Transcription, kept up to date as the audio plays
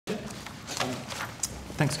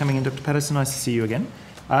Thanks for coming in, Dr. Patterson. Nice to see you again.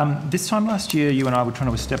 This time last year, you and I were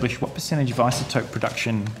trying to establish what percentage of isotope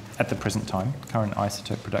production at the present time, current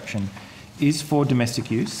isotope production, is for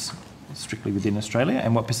domestic use, strictly within Australia,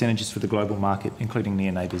 and what percentage is for the global market, including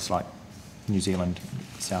near neighbours like New Zealand,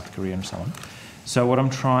 South Korea and so on. So what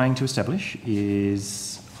I'm trying to establish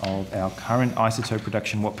is of our current isotope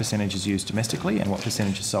production, what percentage is used domestically and what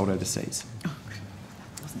percentage is sold overseas.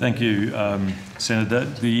 Thank you, Senator.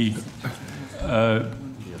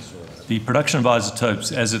 The production of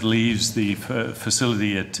isotopes as it leaves the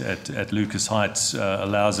facility at Lucas Heights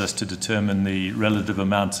allows us to determine the relative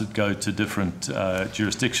amounts that go to different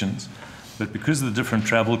jurisdictions. But because of the different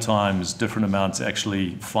travel times, different amounts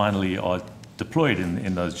actually finally are deployed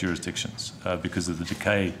in those jurisdictions because of the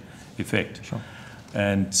decay effect. Sure.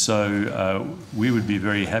 And so we would be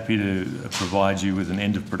very happy to provide you with an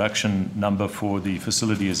end of production number for the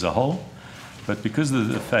facility as a whole. But because of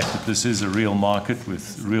the fact that this is a real market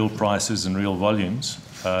with real prices and real volumes,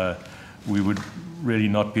 we would really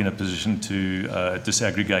not be in a position to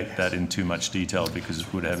disaggregate that in too much detail because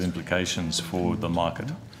it would have implications for the market.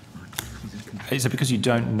 Is it because you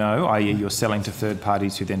don't know, i.e. you're selling to third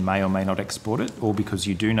parties who then may or may not export it, or because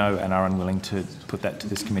you do know and are unwilling to put that to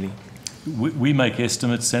this committee? We make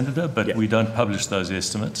estimates, Senator, but Yep. we don't publish those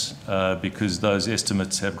estimates because those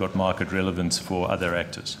estimates have got market relevance for other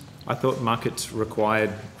actors. I thought markets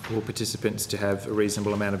required for participants to have a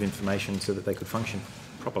reasonable amount of information so that they could function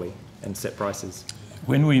properly and set prices.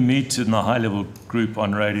 When we meet in the high-level group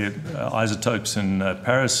on radioisotopes in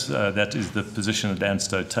Paris, that is the position that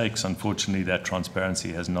Ansto takes. Unfortunately, that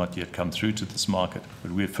transparency has not yet come through to this market.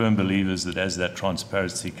 But we're firm believers that as that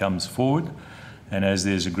transparency comes forward and as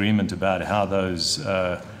there's agreement about how those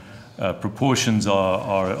proportions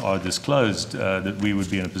are disclosed, that we would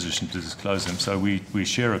be in a position to disclose them. So we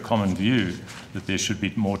share a common view that there should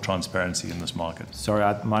be more transparency in this market. Sorry,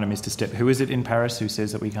 I might have missed a step. Who is it in Paris who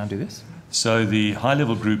says that we can't do this? So the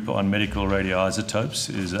high-level group on medical radioisotopes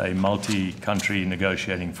is a multi-country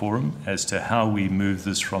negotiating forum as to how we move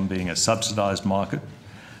this from being a subsidised market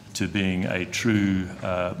to being a true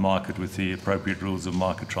market with the appropriate rules of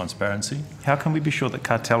market transparency. How can we be sure that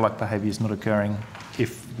cartel-like behaviour is not occurring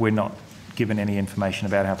if we're not given any information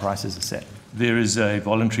about how prices are set? There is a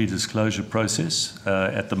voluntary disclosure process.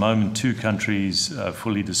 At the moment, 2 countries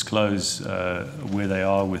fully disclose where they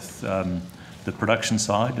are with the production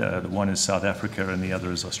side. One is South Africa and the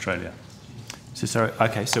other is Australia.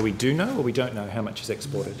 So we do know or we don't know how much is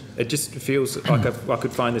exported? It just feels like I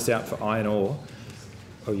could find this out for iron ore.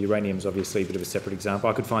 Or uranium's obviously a bit of a separate example.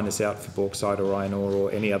 I could find this out for bauxite or iron ore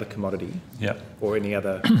or any other commodity. Yeah. Or any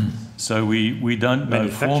other. So we don't know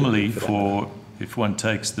formally for if one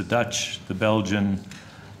takes the Dutch, the Belgian,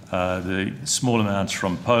 the small amounts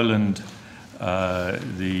from Poland,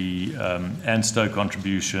 the Ansto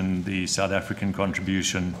contribution, the South African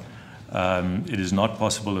contribution. It is not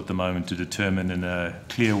possible at the moment to determine in a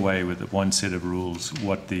clear way with one set of rules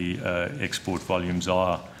what the export volumes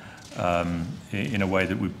are in a way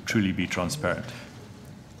that would truly be transparent.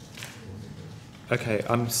 Okay,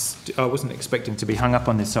 I wasn't expecting to be hung up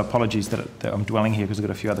on this, so apologies that I'm dwelling here because I've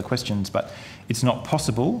got a few other questions, but it's not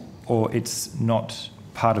possible or it's not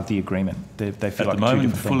part of the agreement? They feel At like the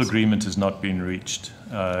moment, two full things. agreement has not been reached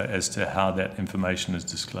as to how that information is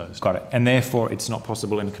disclosed. Got it. And therefore, it's not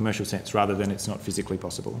possible in a commercial sense rather than it's not physically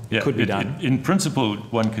possible. Yeah, Could be done. In principle,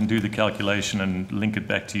 one can do the calculation and link it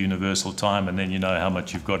back to universal time, and then you know how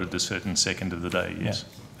much you've got at a certain second of the day, yes.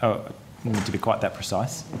 Yeah. Oh, I don't need to be quite that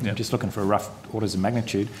precise. Yeah. I'm just looking for a rough orders of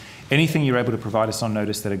magnitude. Anything you're able to provide us on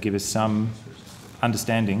notice that'll give us some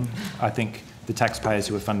understanding, I think the taxpayers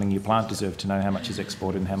who are funding your plant deserve to know how much is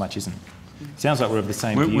exported and how much isn't. Sounds like we're of the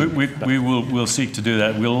same view. We'll seek to do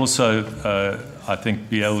that. We'll also, I think,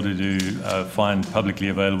 be able to find publicly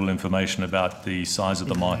available information about the size of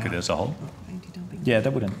the market as a whole. Yeah,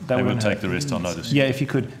 that wouldn't And we'll hurt. take the rest on notice. Yeah, if you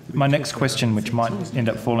could. My next question, which might end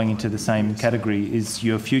up falling into the same category, is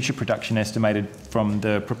your future production estimated from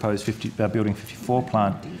the proposed Building 54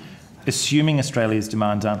 plant. Assuming Australia's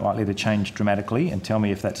demands aren't likely to change dramatically, and tell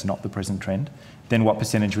me if that's not the present trend, then what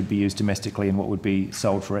percentage would be used domestically and what would be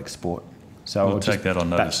sold for export? So we'll take that on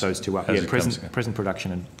notice. Batch those two up. Yeah, present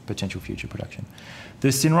production and potential future production. The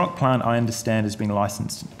Synrock plant, I understand, has been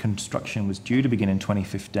licensed. Construction was due to begin in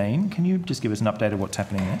 2015. Can you just give us an update of what's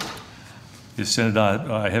happening there? Yes,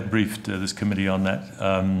 Senator, I have briefed this committee on that.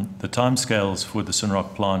 The timescales for the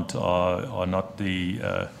Synrock plant are not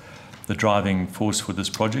the driving force for this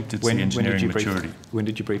project. It's the engineering maturity. When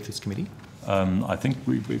did you brief this committee? I think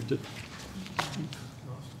we briefed it.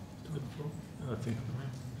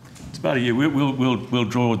 It's about a year. We'll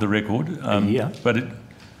draw the record. A year? But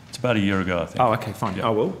it's about a year ago, I think. Oh, okay, fine. Yeah.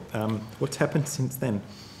 Oh, well, what's happened since then?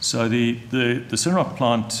 So the Synrock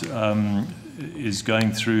plant is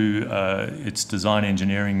going through its design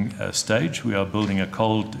engineering stage. We are building a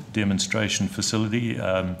cold demonstration facility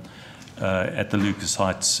at the Lucas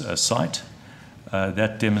Heights site.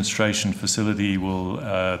 That demonstration facility will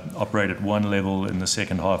operate at one level in the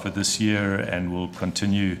second half of this year and will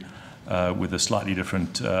continue with a slightly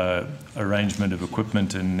different arrangement of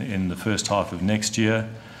equipment in the first half of next year.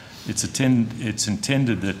 It's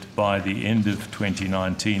intended that by the end of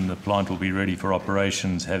 2019, the plant will be ready for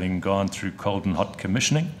operations, having gone through cold and hot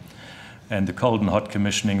commissioning. And the cold and hot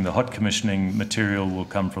commissioning, the hot commissioning material will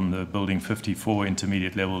come from the Building 54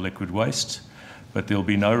 intermediate level liquid waste, but there'll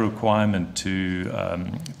be no requirement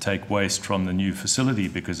to take waste from the new facility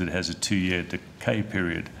because it has a 2-year decay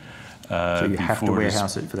period. So you have to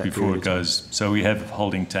warehouse it for that before period it goes. So we have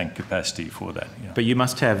holding tank capacity for that. Yeah. But you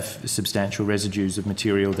must have substantial residues of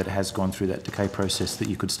material that has gone through that decay process that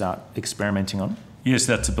you could start experimenting on? Yes,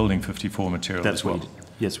 that's a Building 54 material That's as well. what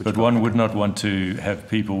yes, but one would not want to have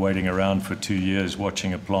people waiting around for 2 years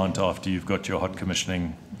watching a plant after you've got your hot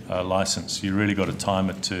commissioning license. You really got to time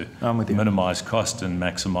it to minimise cost and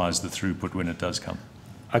maximise the throughput when it does come.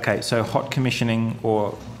 Okay, so hot commissioning,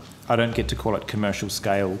 or I don't get to call it commercial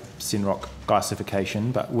scale Synrock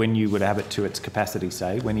gasification, but when you would have it to its capacity,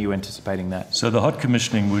 say, when are you anticipating that? So the hot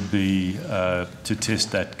commissioning would be to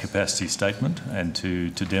test that capacity statement and to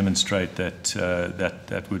demonstrate that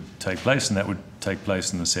that would take place, and that would take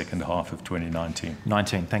place in the second half of 2019.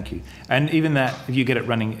 19, thank you. And even that, if you get it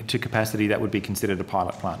running to capacity, that would be considered a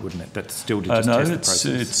pilot plant, wouldn't it? That's still to just test the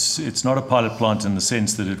process. It's not a pilot plant in the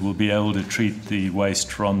sense that it will be able to treat the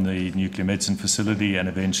waste from the nuclear medicine facility and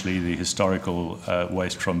eventually the historical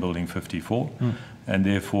waste from Building 54. And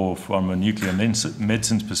therefore, from a nuclear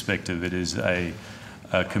medicines perspective, it is a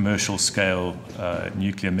commercial scale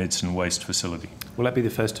nuclear medicine waste facility. Will that be the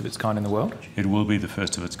first of its kind in the world? It will be the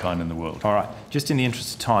first of its kind in the world. All right. Just in the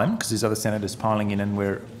interest of time, because there's other senators piling in and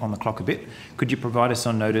we're on the clock a bit, could you provide us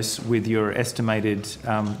on notice with your estimated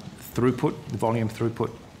throughput, the volume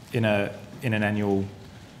throughput in an annual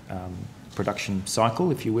production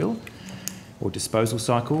cycle, if you will, or disposal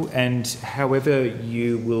cycle, and however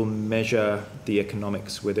you will measure the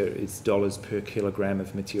economics, whether it's dollars per kilogram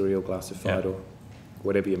of material glassified or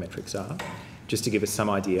whatever your metrics are, just to give us some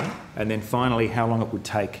idea. And then finally, how long it would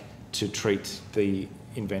take to treat the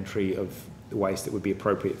inventory of the waste that would be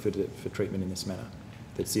appropriate for treatment in this manner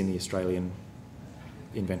that's in the Australian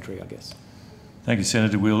inventory, I guess. Thank you,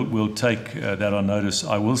 Senator. We'll take that on notice.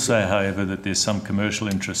 I will say, however, that there's some commercial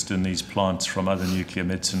interest in these plants from other nuclear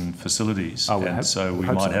medicine facilities. So we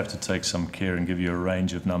might have to take some care and give you a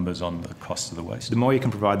range of numbers on the cost of the waste. The more you can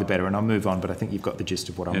provide, the better. And I'll move on, but I think you've got the gist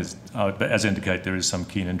of what I'm... Yes, but as indicated, there is some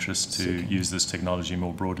keen interest to use this technology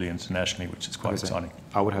more broadly internationally, which is quite exciting.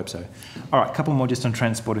 I would hope so. All right, a couple more just on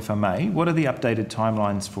transport, if I may. What are the updated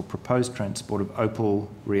timelines for proposed transport of Opal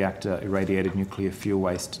reactor irradiated nuclear fuel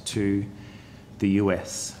waste to the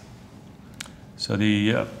US? So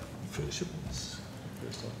the first shipments,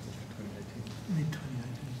 first half of 2018.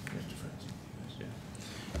 Mid-2018.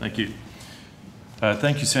 Thank you.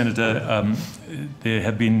 Thank you, Senator. There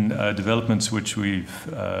have been developments which we've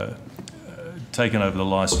taken over the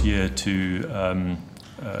last year to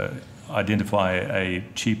identify a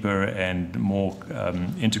cheaper and more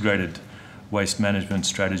integrated waste management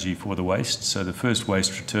strategy for the waste. So the first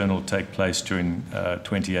waste return will take place during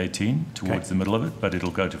 2018, towards the middle of it, but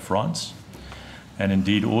it'll go to France. And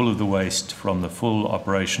indeed, all of the waste from the full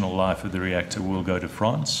operational life of the reactor will go to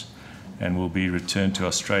France and will be returned to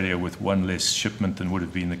Australia with one less shipment than would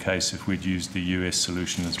have been the case if we'd used the US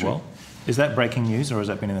solution as well. Is that breaking news, or has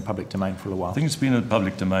that been in the public domain for a while? I think it's been in the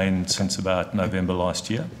public domain since about November last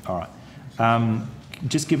year. All right.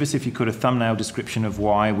 Just give us, if you could, a thumbnail description of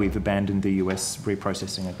why we've abandoned the US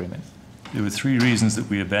reprocessing agreement. There were 3 reasons that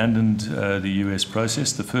we abandoned the US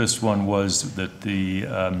process. The first one was that the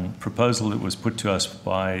proposal that was put to us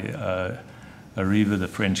by Arriva, the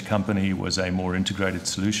French company, was a more integrated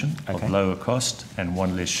solution of lower cost and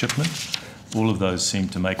one less shipment. All of those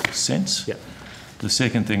seemed to make sense. Yep. The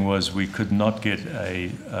second thing was we could not get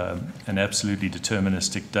an absolutely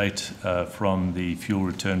deterministic date from the fuel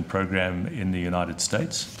return program in the United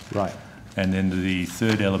States. Right. And then the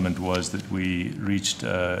third element was that we reached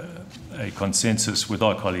a consensus with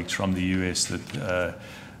our colleagues from the US that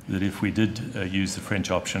if we did use the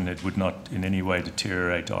French option, it would not in any way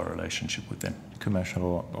deteriorate our relationship with them.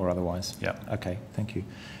 Commercial or otherwise? Yeah. Okay, thank you.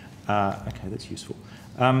 Okay, that's useful.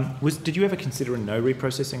 Did you ever consider a no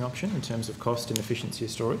reprocessing option in terms of cost and efficiency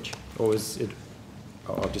of storage? Or was it,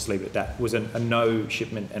 I'll just leave it at that, was a no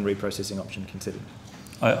shipment and reprocessing option considered?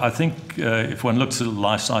 I think if one looks at the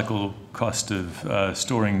life cycle cost of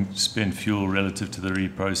storing spent fuel relative to the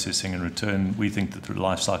reprocessing and return, we think that the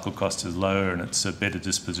life cycle cost is lower and it's a better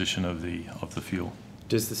disposition of the fuel.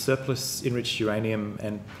 Does the surplus enriched uranium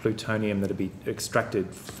and plutonium that are be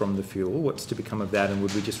extracted from the fuel, what's to become of that, and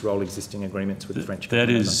would we just roll existing agreements with the French government?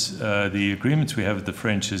 That is, the agreements we have with the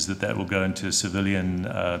French is that will go into a civilian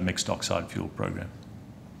mixed oxide fuel program.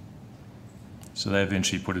 So they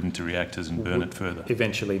eventually put it into reactors and burn it further.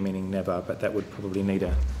 Eventually, meaning never, but that would probably need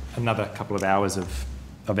another couple of hours of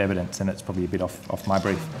evidence, and it's probably a bit off my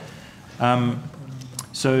brief.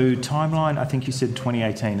 So timeline, I think you said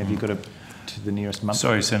 2018. Have you got to the nearest month?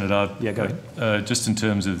 Sorry, Senator. Yeah, go ahead. Just in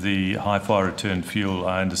terms of the high fire return fuel,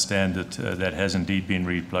 I understand that that has indeed been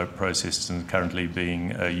reprocessed and currently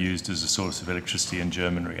being used as a source of electricity in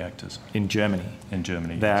German reactors. In Germany? In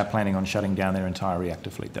Germany, They yes. are planning on shutting down their entire reactor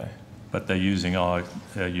fleet, though. But they're using our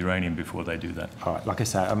uranium before they do that. All right, like I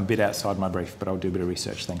say, I'm a bit outside my brief, but I'll do a bit of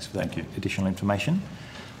research. Thanks for that. Thank you. Additional information.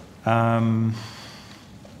 Are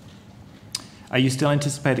you still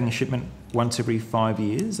anticipating a shipment once every 5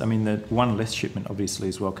 years? I mean, the one less shipment obviously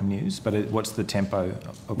is welcome news, but what's the tempo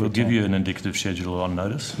of We'll give return? you an indicative schedule on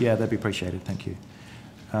notice. Yeah, that'd be appreciated. Thank you.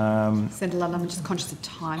 Senator Ludlam, I'm just conscious of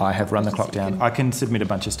time. I have run the Just clock if you down. can- I can submit a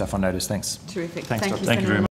bunch of stuff on notice. Thanks. Terrific. Thanks, Doctor. Thank you very much.